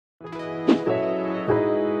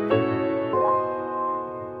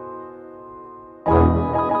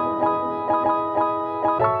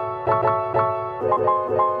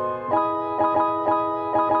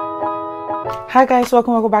Hi guys,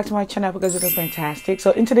 welcome back to my channel because you're doing fantastic.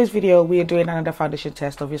 So in today's video we are doing another foundation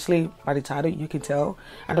test. Obviously by the title you can tell.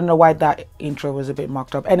 I don't know why that intro was a bit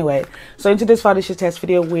mocked up. Anyway, so in today's foundation test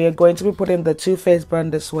video we are going to be putting the Too Faced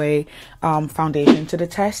Burn This Way foundation to the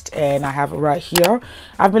test, and I have it right here.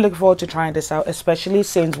 I've been looking forward to trying this out, especially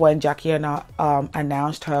since when Jackie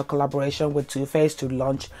announced her collaboration with Too Faced to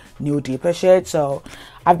launch new deeper shades. So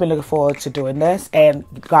I've been looking forward to doing this. And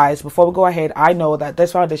guys, before we go ahead, I know that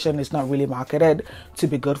this foundation is not really marketed to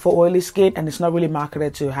be good for oily skin, and it's not really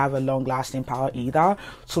marketed to have a long lasting power either.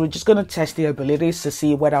 So we're just going to test the abilities to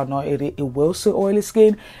see whether or not it will suit oily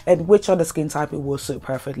skin and which other skin type it will suit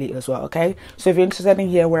perfectly as well. Okay, so if you're interested in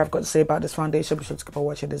hearing what I've got to say about this foundation, be sure to keep on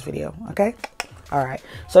watching this video. Okay, all right,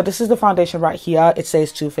 so this is the foundation right here. It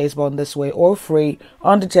says Too Faced Burn This Way, oil free,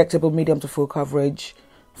 undetectable, medium to full coverage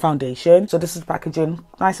foundation. So this is packaging,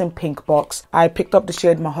 nice and pink box. I picked up the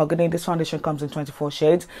shade Mahogany. This foundation comes in 24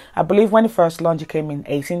 shades. I believe when it first launched it came in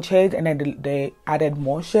 18 shades, and then they added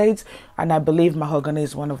more shades, and I believe Mahogany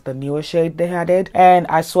is one of the newer shades they added. And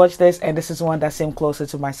I swatched this, and this is one that seemed closer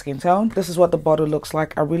to my skin tone. This is what the bottle looks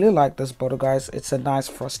like. I really like this bottle, guys. It's a nice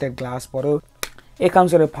frosted glass bottle. It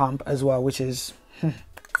comes with a pump as well, which is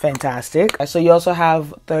fantastic. So you also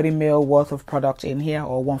have 30 ml worth of product in here,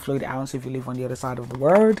 or 1 fluid ounce if you live on the other side of the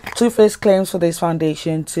world. Too Faced claims for this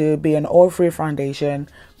foundation to be an oil-free foundation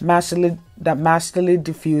that masterly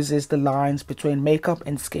diffuses the lines between makeup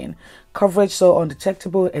and skin. Coverage so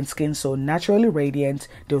undetectable and skin so naturally radiant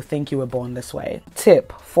they'll think you were born this way.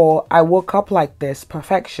 Tip for I woke up like this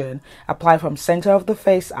perfection: apply from center of the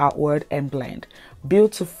face outward and blend.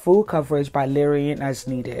 Build to full coverage by layering as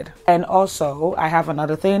needed. And also, I have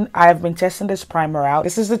another thing. I have been testing this primer out.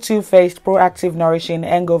 This is the Too Faced Proactive Nourishing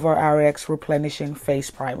Hangover RX Replenishing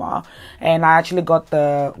Face Primer. And I actually got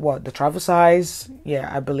the travel size. Yeah,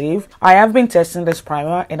 I believe. I have been testing this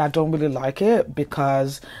primer and I don't really like it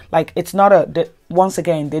because, like, it's not once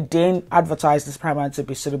again, they didn't advertise this primer to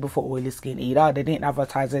be suitable for oily skin either. They didn't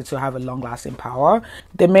advertise it to have a long-lasting power.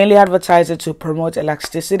 They mainly advertise it to promote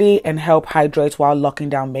elasticity and help hydrate while locking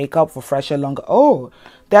down makeup for fresher, longer. Oh,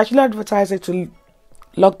 they actually advertise it to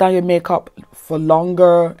lock down your makeup for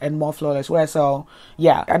longer and more flawless wear. So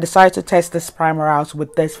yeah, I decided to test this primer out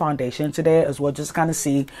with this foundation today as well, just kind of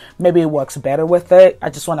see maybe it works better with it. I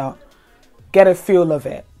just want to get a feel of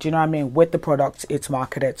it, do you know what I mean, with the product it's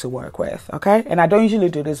marketed to work with. Okay, and I don't usually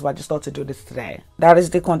do this, but I just thought to do this today. That is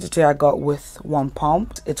the quantity I got with 1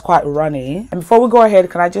 pump. It's quite runny. And before we go ahead,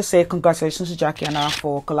 can I just say congratulations to Jackie and I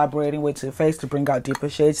for collaborating with Too Faced to bring out deeper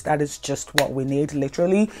shades. That is just what we need,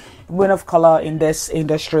 literally. Women of color in this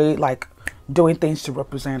industry, like, doing things to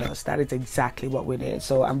represent us. That is exactly what we need.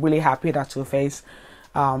 So I'm really happy that Too Faced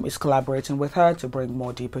is collaborating with her to bring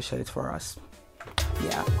more deeper shades for us.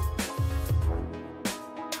 Yeah.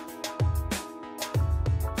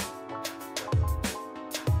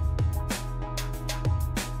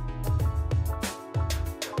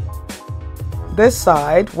 This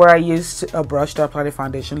side where I used a brush to apply the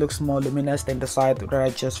foundation looks more luminous than the side where I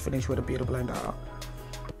just finished with a beauty blender.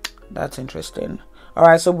 That's interesting.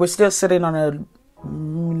 Alright, so we're still sitting on a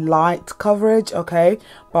light coverage, okay,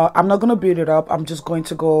 but I'm not going to build it up. I'm just going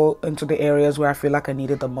to go into the areas where I feel like I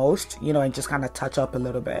need it the most, you know, and just kind of touch up a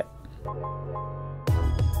little bit.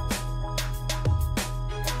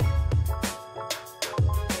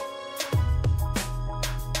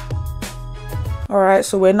 Alright,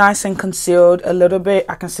 so we're nice and concealed a little bit.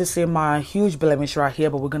 I can still see my huge blemish right here,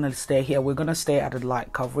 but we're going to stay here. We're going to stay at a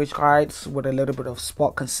light coverage, guys, with a little bit of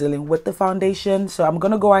spot concealing with the foundation. So I'm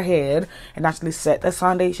going to go ahead and actually set this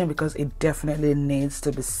foundation because it definitely needs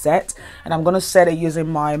to be set. And I'm going to set it using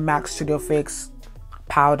my MAC Studio Fix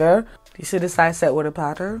powder. Do you see the side set with a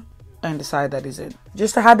powder? And the side that is it.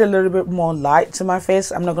 Just to add a little bit more light to my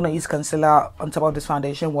face, I'm not going to use concealer on top of this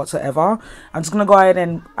foundation whatsoever. I'm just going to go ahead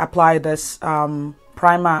and apply this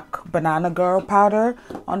Primark Banana Girl powder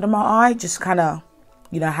under my eye. Just kind of,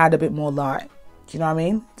 you know, add a bit more light. Do you know what I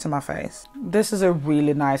mean? To my face. This is a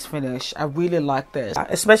really nice finish. I really like this.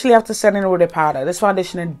 Especially after setting it with a powder. This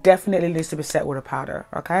foundation definitely needs to be set with a powder.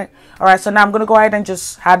 Okay? Alright, so now I'm going to go ahead and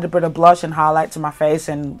just add a bit of blush and highlight to my face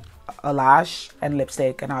and a lash and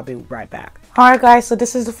lipstick, and I'll be right back. Alright guys, so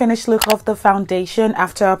this is the finished look of the foundation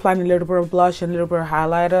after applying a little bit of blush and a little bit of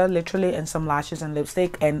highlighter, literally, and some lashes and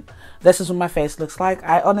lipstick. And this is what my face looks like.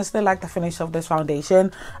 I honestly like the finish of this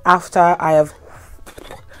foundation after I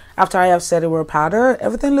have set it with powder.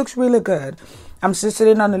 Everything looks really good. I'm still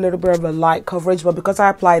sitting on a little bit of a light coverage, but because I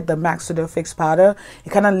applied the MAC Studio Fix powder, it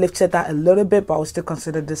kind of lifted that a little bit, but I would still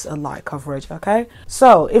consider this a light coverage, okay?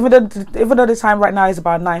 So even though the time right now is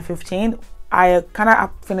about 9:15, I kind of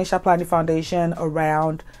finished applying the foundation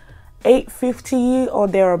around 8:50 or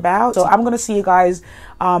thereabout. So I'm gonna see you guys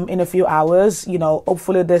in a few hours. You know,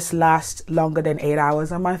 hopefully this lasts longer than 8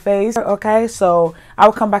 hours on my face. Okay, so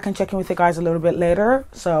I'll come back and check in with you guys a little bit later,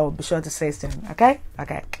 so be sure to stay tuned. Okay.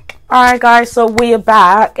 All right guys, so we are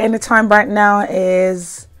back and the time right now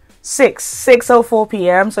is 6:04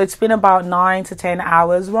 p.m. so it's been about 9 to 10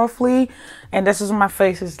 hours roughly, and this is what my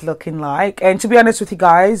face is looking like. And to be honest with you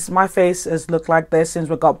guys, my face has looked like this since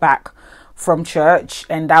we got back from church,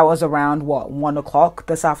 and that was around what, 1 o'clock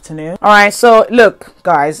this afternoon. All right, so look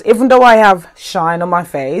guys, even though I have shine on my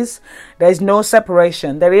face, there's no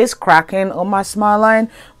separation. There is cracking on my smile line,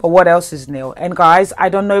 but what else is new? And guys, I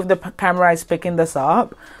don't know if the camera is picking this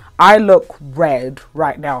up, I look red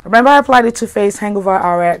right now. Remember I applied the Too Faced Hangover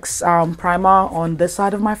RX primer on this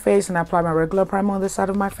side of my face, and I applied my regular primer on this side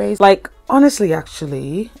of my face. Like honestly,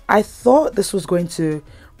 actually I thought this was going to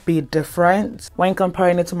be different when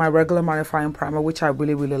comparing it to my regular mattifying primer, which I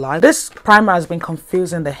really like. This primer has been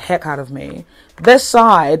confusing the heck out of me. This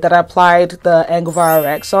side that I applied the Hangover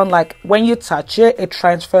RX on, like when you touch it, it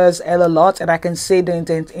transfers a lot, and I can see the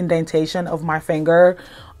indentation of my finger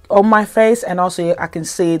on my face, and also I can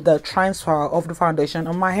see the transfer of the foundation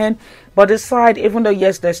on my hand. But this side, even though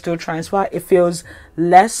yes there's still transfer, it feels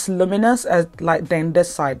less luminous than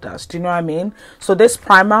this side does. Do you know what I mean? So this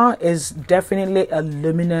primer is definitely a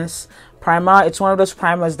luminous primer. It's one of those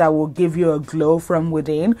primers that will give you a glow from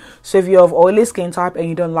within. So if you have oily skin type and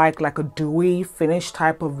you don't like a dewy finish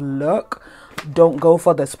type of look, don't go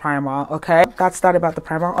for this primer. Okay, that's that about the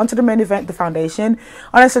primer. Onto the main event, the foundation.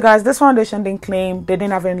 Honestly guys, this foundation didn't claim, they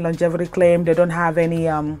didn't have any longevity claim, they don't have any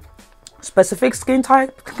specific skin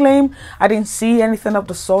type claim. I didn't see anything of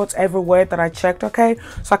the sort everywhere that I checked. Okay,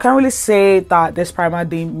 so I can't really say that this primer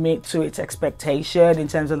didn't meet to its expectation in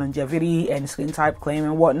terms of longevity and skin type claim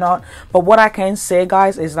and whatnot. But what I can say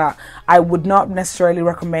guys is that I would not necessarily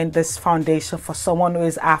recommend this foundation for someone who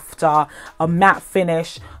is after a matte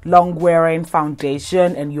finish, long wearing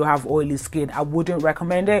foundation and you have oily skin. I wouldn't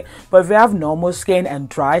recommend it. But if you have normal skin and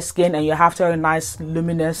dry skin and you have to have a nice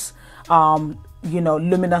luminous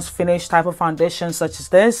luminous finish type of foundation such as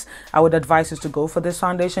this, I would advise you to go for this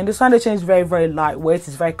foundation. This foundation is very lightweight.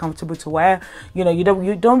 It's very comfortable to wear. You know, you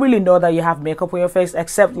don't really know that you have makeup on your face,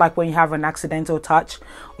 except like when you have an accidental touch.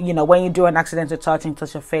 You know, when you do an accidental touch and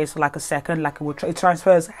touch your face for like a second, like it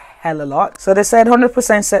transfers hell a lot. So they said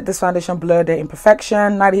 100% said this foundation blurred the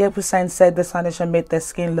imperfection, 98% said this foundation made their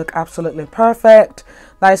skin look absolutely perfect,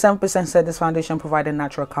 97% said this foundation provided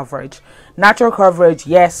natural coverage. Natural coverage,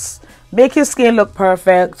 yes, make your skin look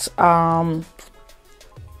perfect. I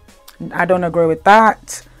don't agree with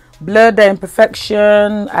that. Blur the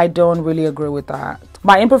imperfection, I don't really agree with that.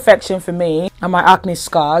 My imperfection for me are my acne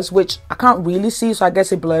scars, which I can't really see, so I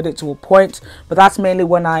guess it blurred it to a point, but that's mainly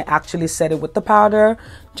when I actually set it with the powder.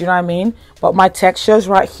 Do you know what I mean? But my textures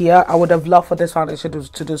right here, I would have loved for this foundation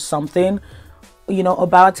to do something, you know,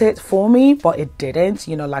 about it for me, but it didn't,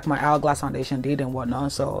 you know, like my Hourglass foundation did and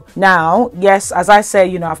whatnot. So now, yes, as I said,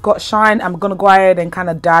 you know, I've got shine. I'm gonna go ahead and kind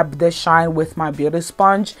of dab this shine with my beauty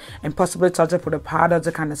sponge and possibly touch it with a powder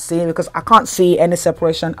to kind of see, because I can't see any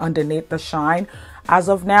separation underneath the shine. As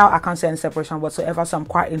of now, I can't see any separation whatsoever, so I'm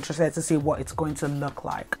quite interested to see what it's going to look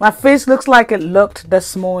like. My face looks like it looked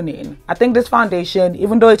this morning. I think this foundation,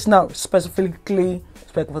 even though it's not specifically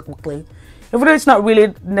even though it's not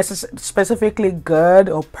really specifically good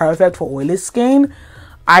or perfect for oily skin,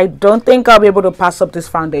 I don't think I'll be able to pass up this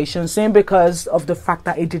foundation simply because of the fact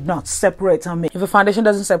that it did not separate on me. If a foundation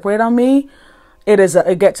doesn't separate on me,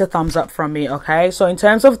 it gets a thumbs up from me. Okay, so in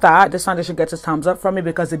terms of that, this foundation gets a thumbs up from me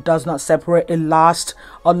because it does not separate. It lasts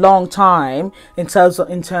a long time in terms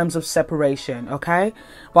of separation. Okay,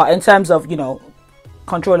 but in terms of, you know,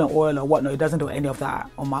 controlling oil or whatnot, it doesn't do any of that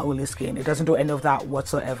on my oily skin. It doesn't do any of that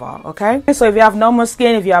whatsoever. Okay, so if you have normal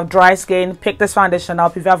skin, if you have dry skin, pick this foundation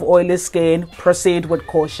up. If you have oily skin, proceed with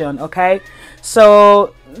caution. Okay,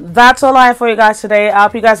 so that's all I have for you guys today. I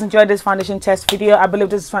hope you guys enjoyed this foundation test video. I believe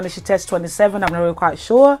this is foundation test 27. I'm not really quite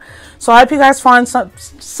sure, so I hope you guys find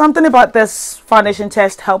something about this foundation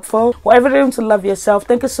test helpful. Whatever you're doing to love yourself.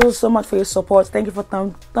 Thank you so much for your support. Thank you for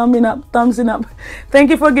thumbing up. Thank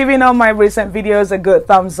you for giving all my recent videos a good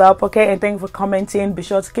thumbs up. Okay, and thank you for commenting. Be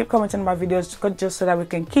sure to keep commenting my videos just so that we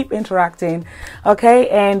can keep interacting. Okay,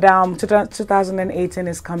 and 2018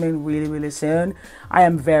 is coming really soon. I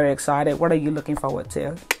am very excited. What are you looking forward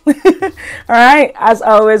to? All right, as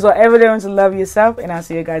always, whatever you're doing to love yourself, and I'll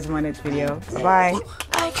see you guys in my next video. Bye.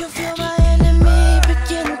 I can feel my enemy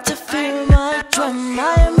begin to feel my drum.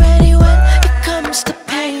 I am ready when it comes to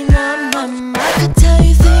pain. I could tell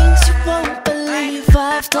you things you won't believe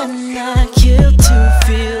I've done. I kill to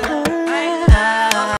feel